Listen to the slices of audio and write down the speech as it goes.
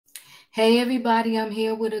Hey everybody, I'm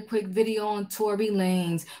here with a quick video on Tory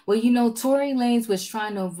Lanez. Well, Tory Lanez was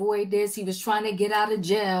trying to avoid this. He was trying to get out of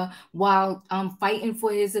jail while fighting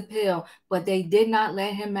for his appeal, but they did not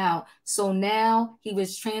let him out. So now he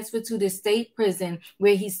was transferred to the state prison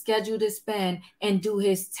where he's scheduled to spend and do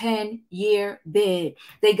his 10-year bid.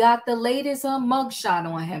 They got the latest mugshot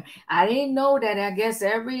on him. I didn't know that. I guess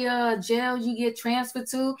every jail you get transferred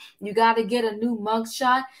to, you got to get a new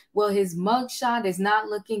mugshot. Well, his mugshot is not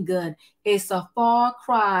looking good. It's a far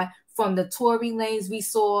cry from the Tory Lanez we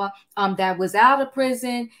saw that was out of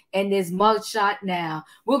prison and this mugshot now.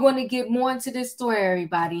 We're going to get more into this story,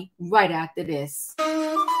 everybody, right after this.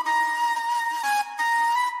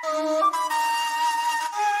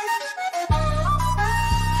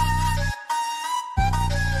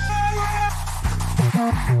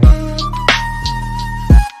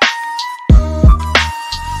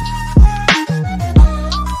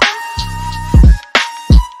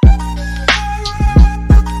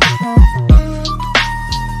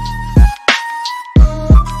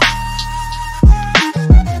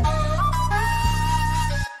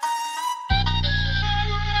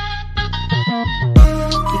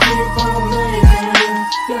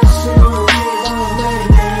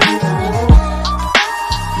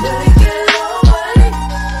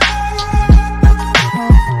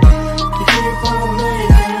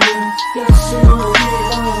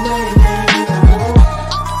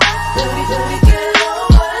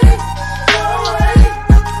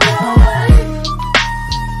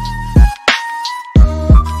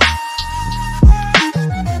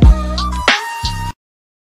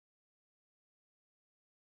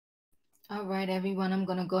 All right, everyone, I'm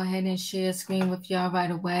going to go ahead and share screen with y'all right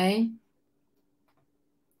away.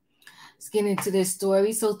 Let's get into this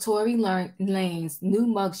story. So Tory Lanez, new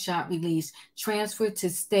mugshot release, transferred to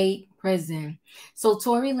state prison. So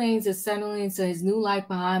Tory Lanez is settling into his new life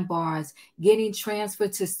behind bars, getting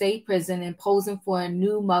transferred to state prison and posing for a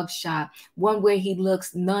new mugshot, one where he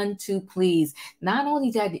looks none too pleased. Not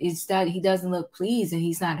only that, it's that he doesn't look pleased and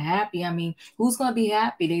he's not happy. I mean, who's going to be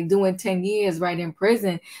happy? They're doing 10 years right in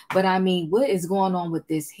prison. But I mean, what is going on with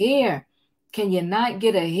this hair? Can you not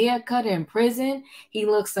get a haircut in prison? He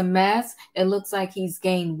looks a mess. It looks like he's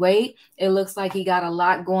gained weight. It looks like he got a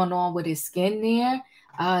lot going on with his skin there.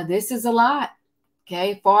 This is a lot.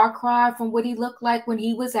 Okay, far cry from what he looked like when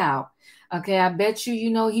he was out. Okay, I bet you,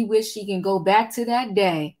 he wish he can go back to that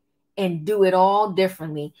day and do it all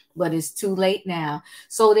differently, but it's too late now.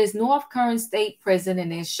 So there's North Kern State Prison,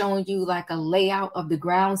 and they're showing you like a layout of the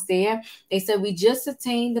grounds there. They said, we just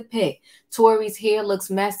obtained the pic. Tory's hair looks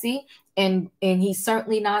messy, and he's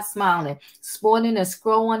certainly not smiling, sporting a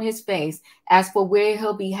scroll on his face. As for where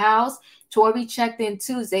he'll be housed, Tory checked in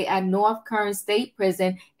Tuesday at North Kern State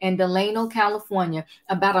Prison in Delano, California,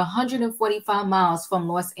 about 145 miles from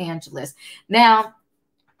Los Angeles. Now,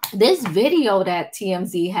 this video that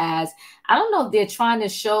TMZ has, I don't know if they're trying to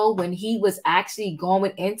show when he was actually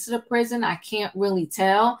going into the prison. I can't really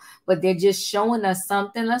tell, but they're just showing us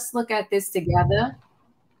something. Let's look at this together.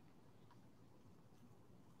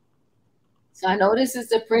 So I know this is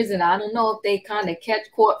the prison. I don't know if they kind of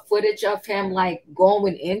catch court footage of him like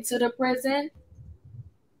going into the prison.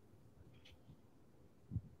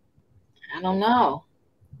 I don't know.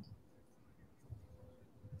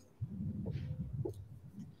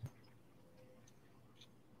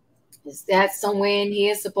 Is that somewhere in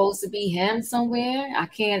here supposed to be him somewhere? I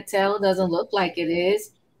can't tell. Doesn't look like it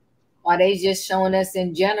is. Or are they just showing us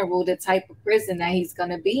in general the type of prison that he's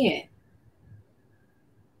going to be in?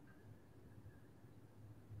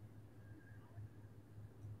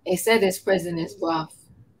 They said this prison is rough.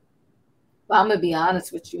 But I'm going to be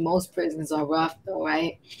honest with you. Most prisons are rough though,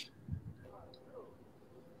 right?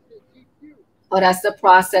 Oh, that's the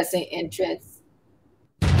processing entrance.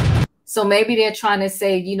 So maybe they're trying to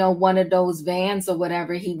say, one of those vans or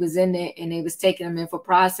whatever, he was in it and they was taking him in for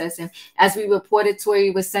processing. As we reported,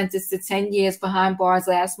 Tory was sentenced to 10 years behind bars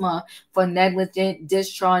last month for negligent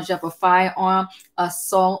discharge of a firearm,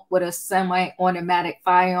 assault with a semi-automatic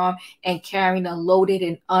firearm, and carrying a loaded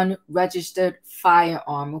and unregistered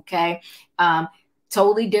firearm, okay?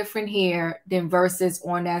 Totally different here than versus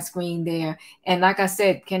on that screen there. And like I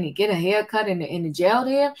said, can he get a haircut in the jail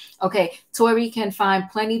there? Okay, Tory can find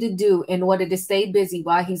plenty to do in order to stay busy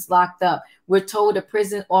while he's locked up. We're told the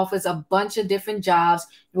prison offers a bunch of different jobs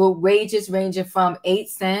with wages ranging from 8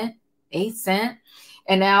 cents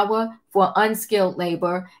an hour for unskilled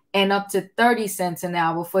labor and up to 30 cents an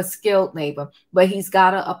hour for skilled labor. But he's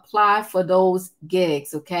got to apply for those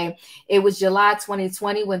gigs, okay? It was July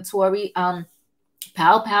 2020 when Tory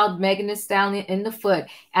Pow pow Megan Thee Stallion in the foot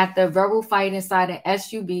after a verbal fight inside an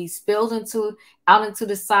SUV spilled out into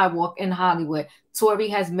the sidewalk in Hollywood. Tory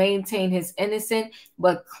has maintained his innocence,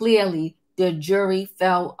 but clearly the jury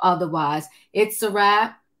felt otherwise. It's a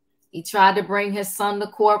wrap. He tried to bring his son to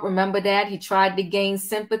court. Remember that? He tried to gain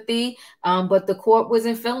sympathy, but the court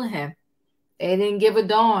wasn't feeling him. They didn't give a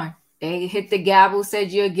darn. They hit the gavel,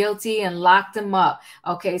 said you're guilty, and locked him up.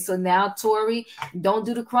 Okay, so now Tory, don't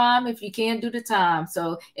do the crime if you can't do the time.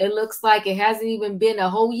 So it looks like it hasn't even been a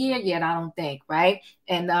whole year yet, I don't think, right?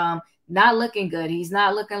 And not looking good. He's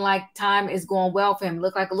not looking like time is going well for him.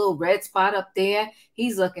 Look like a little red spot up there.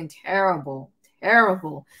 He's looking terrible.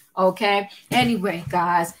 Terrible. Okay. Anyway,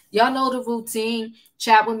 guys, y'all know the routine.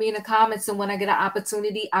 Chat with me in the comments, and when I get an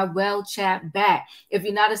opportunity, I will chat back. If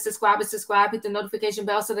you're not a subscriber, subscribe, hit the notification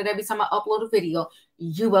bell so that every time I upload a video,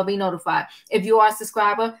 you will be notified. If you are a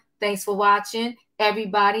subscriber, thanks for watching,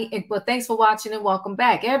 everybody. Well, thanks for watching and welcome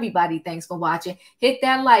back. Everybody, thanks for watching. Hit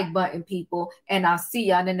that like button, people, and I'll see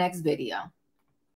you on the next video.